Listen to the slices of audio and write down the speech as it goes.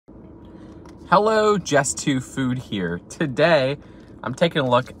Hello, Just2 Food here. Today, I'm taking a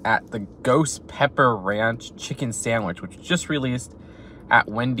look at the Ghost Pepper Ranch Chicken Sandwich, which was just released at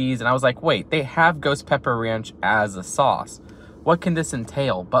Wendy's. And I was like, wait, they have Ghost Pepper Ranch as a sauce. What can this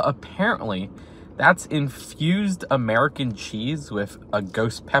entail? But apparently, that's infused American cheese with a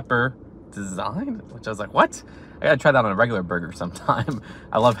ghost pepper design, which I was like, what? I gotta try that on a regular burger sometime.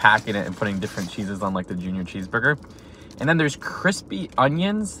 I love hacking it and putting different cheeses on like the junior cheeseburger. And then there's crispy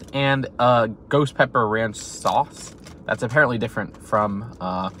onions and ghost pepper ranch sauce. That's apparently different from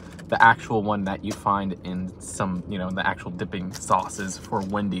the actual one that you find in some, the actual dipping sauces for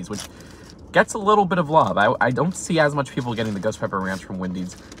Wendy's, which gets a little bit of love. I don't see as much people getting the ghost pepper ranch from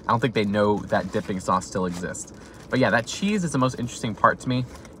Wendy's. I don't think they know that dipping sauce still exists. But yeah, that cheese is the most interesting part to me.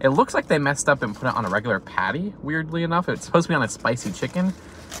 It looks like they messed up and put it on a regular patty, weirdly enough. It's supposed to be on a spicy chicken,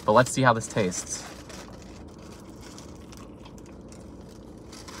 but let's see how this tastes.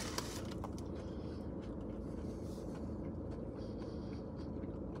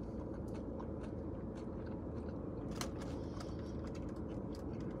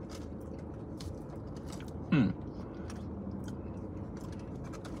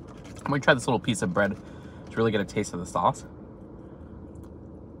 I'm gonna try this little piece of bread to really get a taste of the sauce.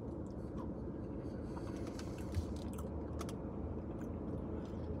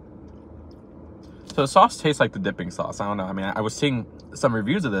 So the sauce tastes like the dipping sauce. I don't know. I mean, I was seeing some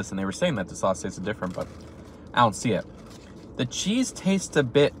reviews of this and they were saying that the sauce tasted different, but I don't see it. The cheese tastes a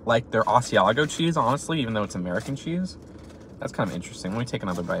bit like their Asiago cheese, honestly, even though it's American cheese. That's kind of interesting. Let me take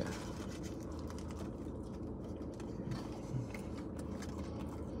another bite.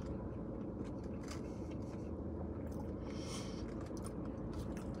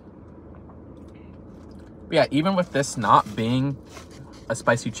 But yeah, even with this not being a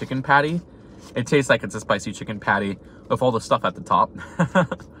spicy chicken patty, it tastes like it's a spicy chicken patty with all the stuff at the top.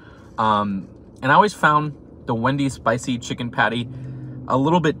 And I always found the Wendy's spicy chicken patty a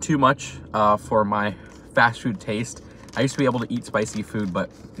little bit too much for my fast food taste. I used to be able to eat spicy food, but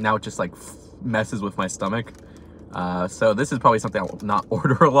now it just like messes with my stomach. So this is probably something I will not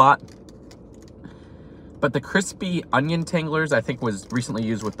order a lot. But the crispy onion tanglers, I think, was recently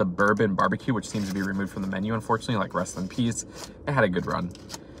used with the bourbon barbecue, which seems to be removed from the menu, unfortunately, like rest in peace. It had a good run.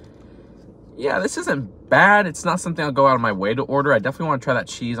 Yeah, this isn't bad. It's not something I'll go out of my way to order. I definitely want to try that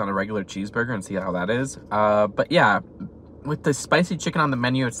cheese on a regular cheeseburger and see how that is. But yeah, with the spicy chicken on the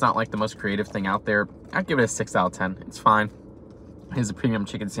menu, it's not like the most creative thing out there. I'd give it a 6 out of 10. It's fine. It's a premium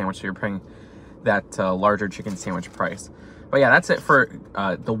chicken sandwich, so you're paying that larger chicken sandwich price. But yeah, that's it for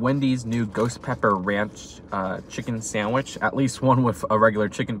the Wendy's new Ghost Pepper Ranch chicken sandwich. At least one with a regular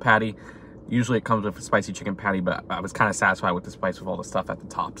chicken patty. Usually it comes with a spicy chicken patty, but I was kind of satisfied with the spice with all the stuff at the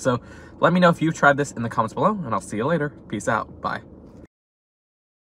top. So let me know if you've tried this in the comments below, and I'll see you later. Peace out. Bye.